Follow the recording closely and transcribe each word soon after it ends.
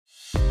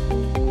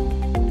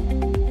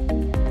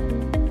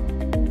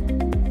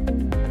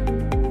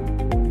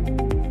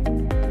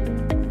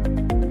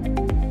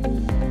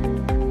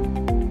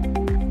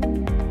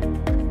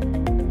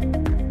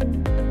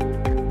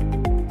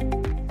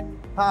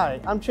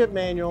Hi, I'm Chip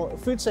Manuel,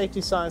 Food Safety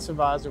Science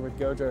Advisor with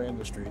GOJO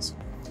Industries.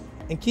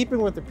 In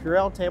keeping with the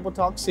PURELL Table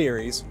Talk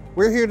series,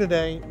 we're here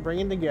today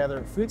bringing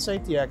together food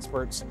safety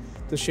experts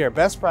to share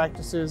best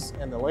practices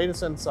and the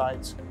latest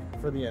insights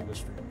for the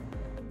industry.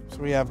 So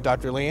we have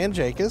Dr. Lee-Ann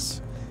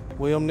Jaykus,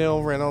 William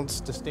Neal Reynolds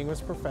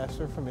Distinguished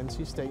Professor from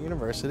NC State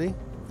University.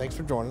 Thanks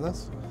for joining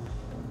us.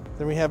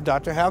 Then we have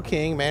Dr. Hal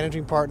King,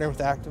 Managing Partner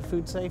with Active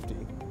Food Safety.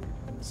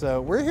 So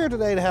we're here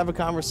today to have a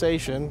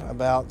conversation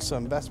about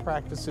some best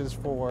practices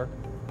for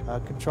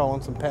controlling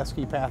some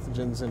pesky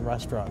pathogens in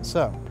restaurants.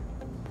 So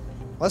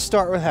let's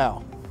start with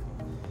Hal.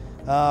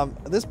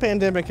 This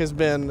pandemic has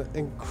been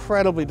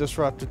incredibly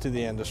disruptive to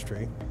the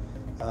industry,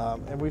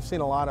 and we've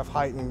seen a lot of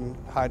heightened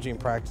hygiene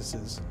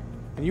practices.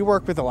 And you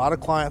work with a lot of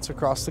clients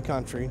across the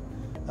country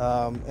in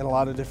a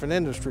lot of different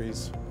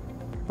industries.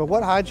 But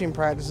what hygiene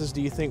practices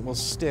do you think will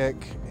stick,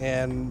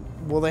 and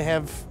will they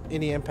have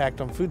any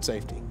impact on food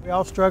safety? We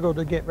all struggle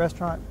to get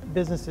restaurant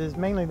businesses,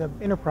 mainly the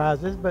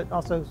enterprises, but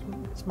also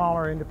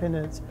smaller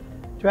independents,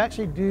 to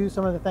actually do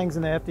some of the things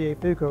in the FDA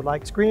food code,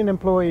 like screening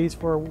employees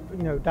for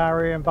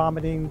diarrhea and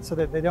vomiting so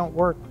that they don't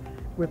work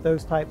with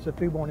those types of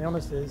foodborne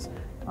illnesses.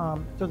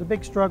 So there's a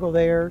big struggle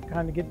there,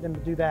 kind of get them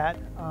to do that.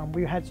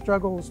 We had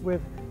struggles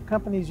with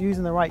companies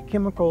using the right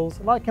chemicals.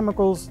 A lot of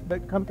chemicals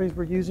that companies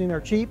were using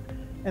are cheap,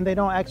 and they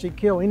don't actually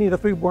kill any of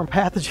the foodborne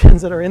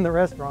pathogens that are in the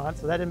restaurant,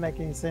 so that didn't make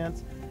any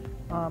sense.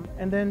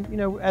 And then,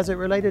 as it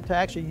related to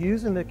actually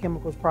using the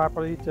chemicals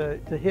properly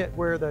to hit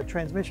where the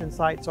transmission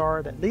sites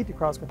are that lead to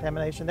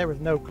cross-contamination, there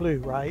was no clue,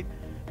 right?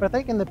 But I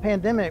think in the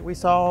pandemic, we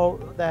saw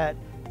that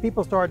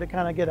people started to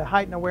kind of get a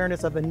heightened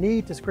awareness of the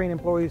need to screen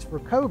employees for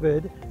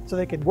COVID so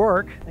they could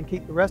work and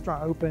keep the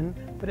restaurant open,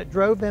 but it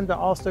drove them to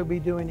also be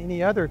doing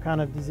any other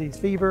kind of disease,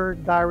 fever,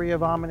 diarrhea,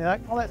 vomiting,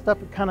 all that stuff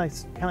kind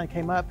of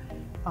came up.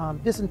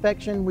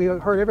 Disinfection, we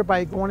heard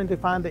everybody going in to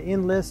find the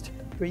N list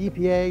for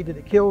EPA. Did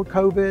it kill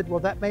COVID? Well,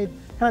 that kind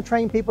of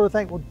trained people to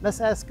think, well, let's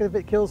ask if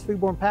it kills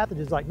foodborne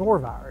pathogens like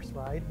norovirus,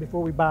 right,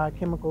 before we buy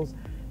chemicals.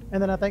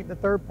 And then I think the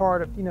third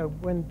part of,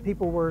 when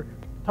people were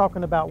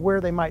talking about where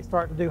they might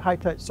start to do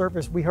high-touch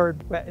surface, we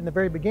heard in the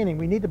very beginning,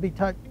 we need to be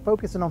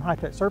focusing on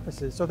high-touch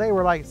surfaces. So they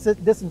were like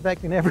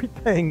disinfecting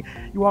everything.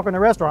 You walk in a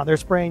restaurant, they're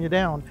spraying you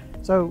down.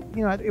 So,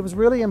 it was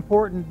really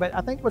important, but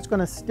I think what's going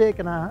to stick,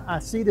 and I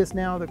see this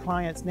now, the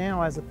clients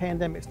now, as the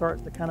pandemic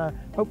starts to kind of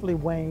hopefully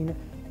wane,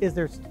 is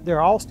they're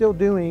all still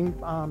doing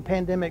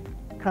pandemic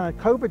kind of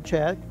COVID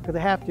check, because they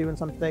have to in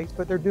some states,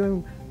 but they're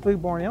doing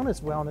foodborne illness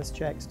wellness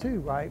checks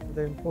too, right, for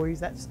their employees.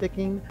 That's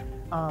sticking.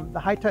 The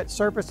high-touch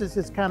surfaces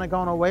has kind of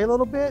gone away a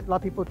little bit. A lot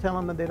of people tell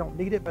them that they don't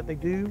need it, but they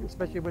do,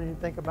 especially when you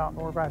think about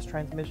norovirus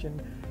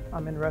transmission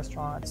in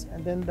restaurants.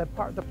 And then the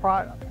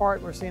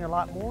part we're seeing a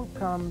lot more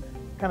come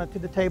kind of to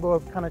the table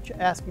of kind of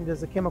asking,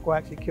 does the chemical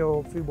actually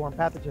kill foodborne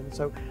pathogens?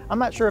 So I'm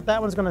not sure if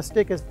that one's going to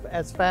stick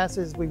as fast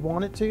as we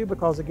want it to,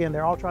 because again,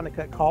 they're all trying to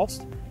cut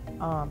costs.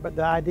 But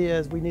the idea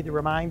is we need to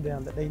remind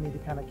them that they need to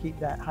kind of keep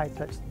that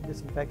high-touch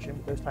disinfection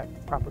with those type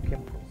of proper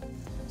chemicals.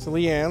 So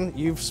Lee-Ann,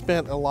 you've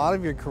spent a lot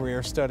of your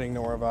career studying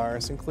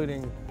norovirus,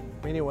 including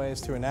many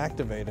ways to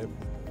inactivate it.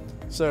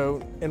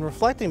 So in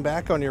reflecting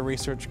back on your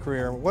research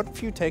career, what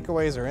few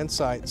takeaways or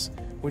insights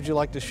would you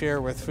like to share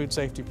with food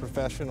safety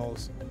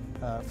professionals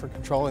for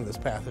controlling this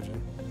pathogen?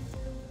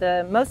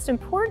 The most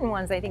important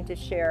ones I think to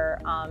share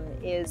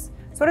is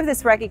sort of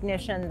this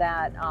recognition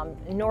that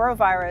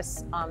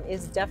norovirus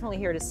is definitely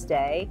here to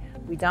stay.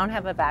 We don't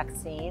have a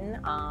vaccine,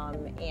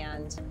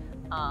 and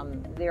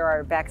there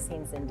are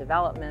vaccines in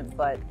development,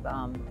 but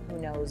who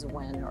knows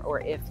when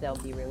or if they'll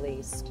be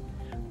released.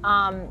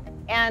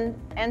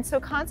 And so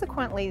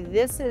consequently,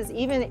 this is,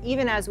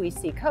 even as we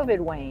see COVID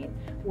wane,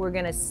 we're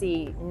going to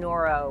see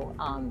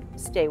noro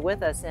stay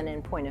with us, and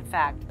in point of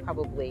fact,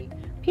 probably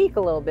peak a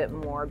little bit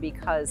more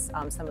because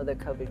some of the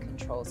COVID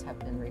controls have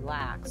been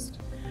relaxed.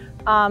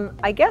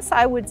 I guess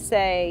I would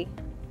say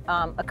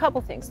a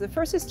couple things. The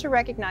first is to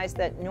recognize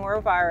that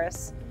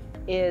norovirus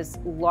is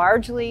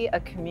largely a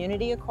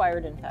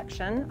community-acquired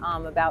infection.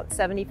 About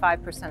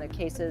 75% of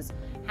cases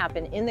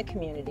happen in the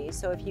community.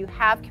 So if you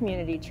have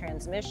community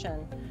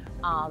transmission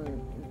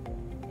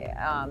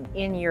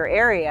in your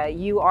area,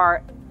 you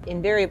are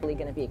invariably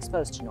going to be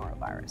exposed to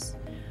norovirus.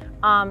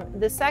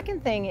 The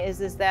second thing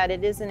is that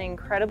it is an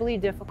incredibly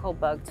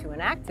difficult bug to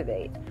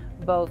inactivate,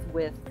 both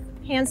with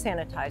hand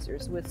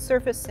sanitizers, with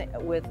surface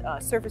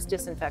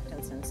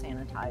disinfectants and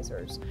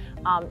sanitizers,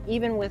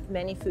 even with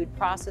many food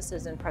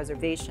processes and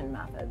preservation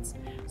methods.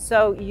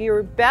 So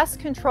your best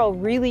control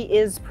really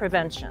is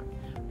prevention,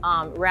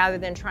 rather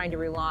than trying to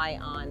rely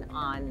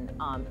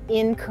on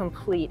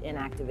incomplete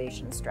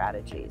inactivation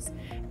strategies.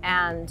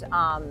 And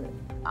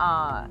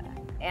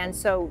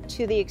so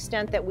to the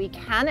extent that we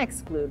can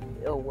exclude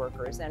ill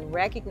workers and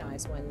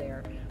recognize when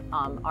there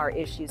are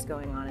issues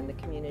going on in the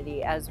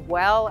community, as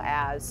well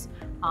as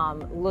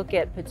look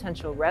at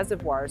potential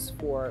reservoirs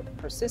for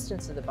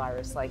persistence of the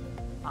virus, like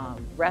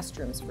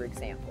restrooms, for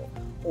example,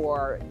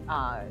 or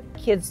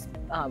kids,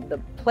 the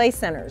play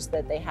centers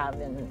that they have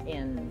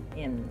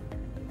in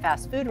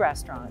fast food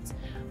restaurants.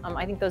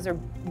 I think those are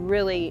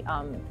really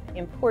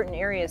important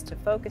areas to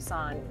focus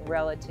on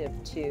relative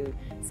to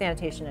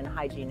sanitation and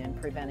hygiene and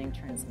preventing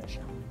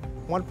transmission.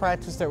 One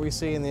practice that we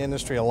see in the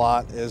industry a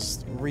lot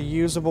is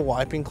reusable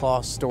wiping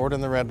cloths stored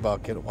in the red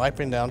bucket,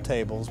 wiping down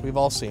tables. We've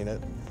all seen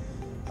it.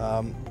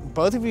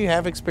 Both of you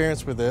have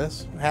experience with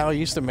this. Hal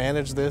used to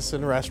manage this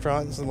in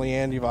restaurants, and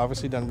Lee-Ann, you've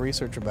obviously done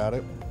research about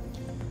it.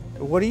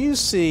 What do you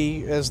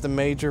see as the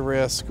major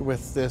risk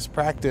with this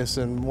practice,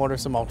 and what are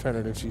some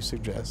alternatives you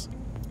suggest?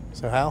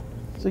 So Hal?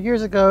 So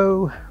years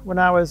ago, when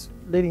I was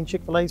leading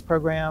Chick-fil-A's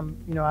program,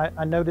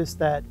 I noticed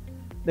that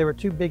there were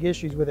two big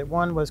issues with it.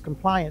 One was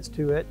compliance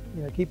to it,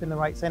 keeping the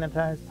right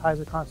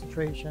sanitizer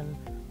concentration,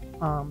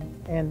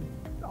 and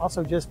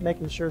also just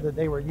making sure that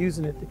they were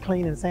using it to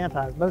clean and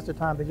sanitize. Most of the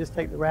time they just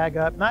take the rag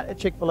up, not at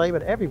Chick-fil-A,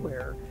 but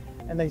everywhere,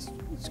 and they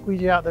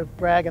squeeze out the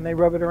rag and they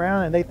rub it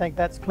around and they think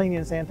that's cleaning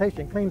and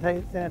sanitation.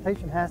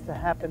 Sanitation has to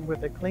happen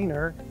with a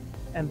cleaner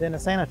and then a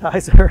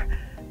sanitizer,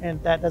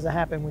 and that doesn't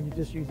happen when you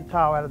just use a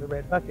towel out of the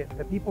red bucket.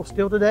 But people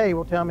still today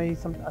will tell me,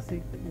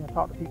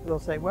 talk to people, they'll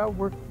say, well,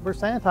 we're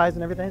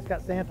sanitizing everything, it's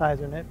got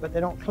sanitizer in it, but they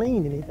don't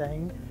clean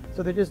anything.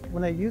 So they're just,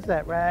 when they use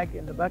that rag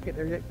in the bucket,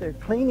 they're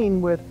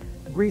cleaning with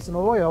grease and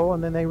oil,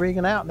 and then they wring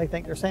it out and they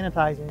think they're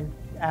sanitizing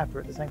after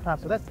at the same time.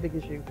 So that's the big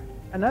issue.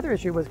 Another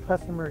issue was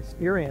customer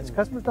experience.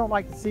 Customers don't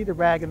like to see the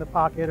rag in the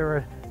pocket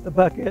or the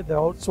bucket, the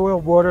old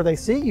soiled water. They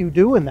see you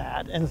doing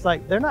that, and it's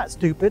like, they're not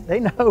stupid. They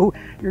know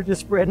you're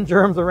just spreading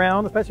germs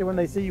around, especially when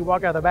they see you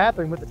walk out of the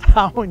bathroom with the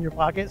towel in your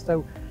pocket.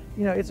 So,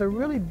 it's a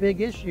really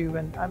big issue,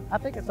 and I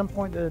think at some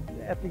point the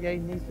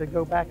FDA needs to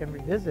go back and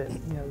revisit,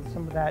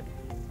 some of that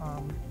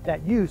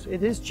use.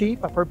 It is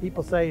cheap. I've heard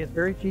people say it's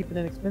very cheap and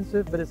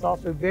inexpensive, but it's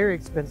also very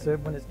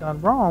expensive when it's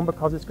done wrong,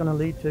 because it's going to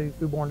lead to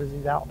foodborne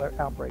disease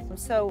outbreaks.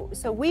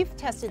 So we've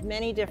tested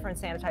many different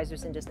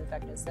sanitizers and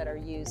disinfectants that are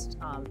used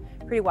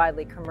pretty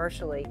widely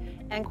commercially,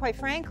 and quite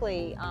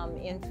frankly,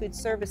 in food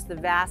service, the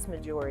vast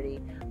majority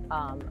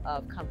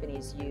of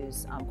companies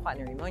use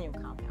quaternary ammonium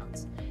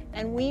compounds.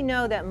 And we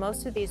know that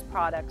most of these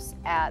products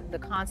at the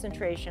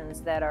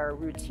concentrations that are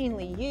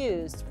routinely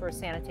used for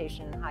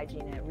sanitation and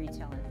hygiene at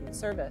retail and food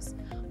service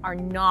are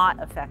not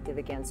effective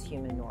against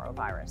human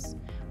norovirus.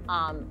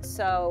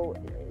 So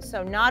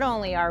not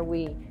only are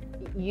we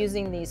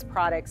using these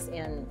products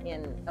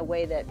in a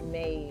way that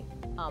may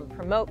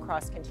promote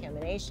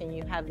cross-contamination,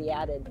 you have the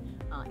added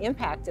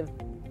impact of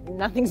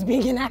nothing's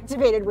being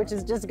inactivated, which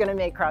is just going to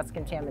make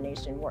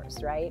cross-contamination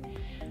worse, right?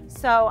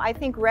 So I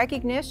think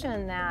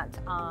recognition that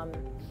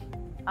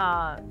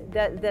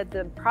that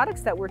the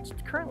products that we're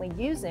currently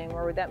using,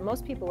 or that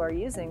most people are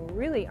using,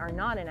 really are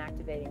not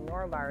inactivating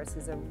norovirus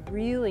is a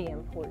really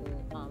important,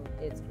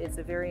 it's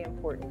a very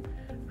important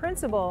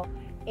principle.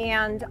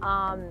 And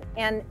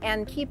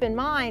keep in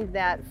mind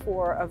that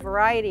for a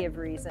variety of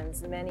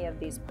reasons, many of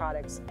these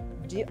products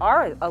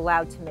are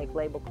allowed to make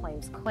label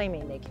claims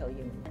claiming they kill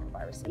human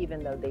norovirus,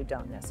 even though they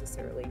don't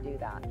necessarily do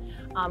that.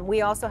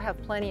 We also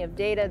have plenty of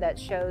data that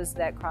shows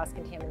that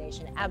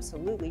cross-contamination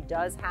absolutely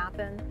does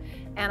happen.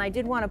 And I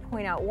did want to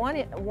point out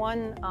one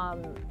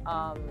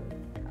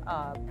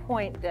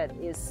point that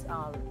is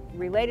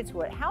related to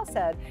what Hal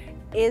said,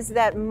 is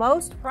that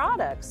most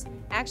products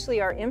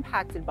actually are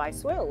impacted by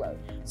soil load.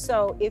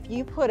 So if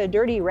you put a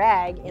dirty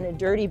rag in a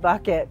dirty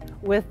bucket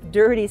with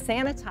dirty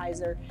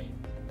sanitizer,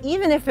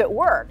 even if it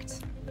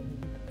worked,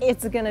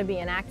 it's going to be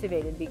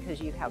inactivated because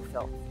you have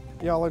filth.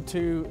 Y'all are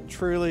two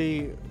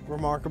truly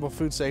remarkable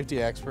food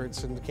safety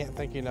experts, and can't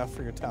thank you enough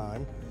for your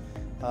time.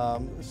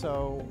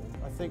 So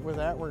I think with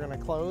that, we're going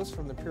to close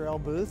from the PURELL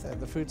booth at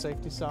the Food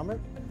Safety Summit.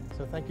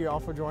 So thank you all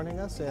for joining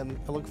us, and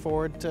I look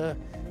forward to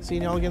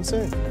seeing y'all again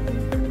soon.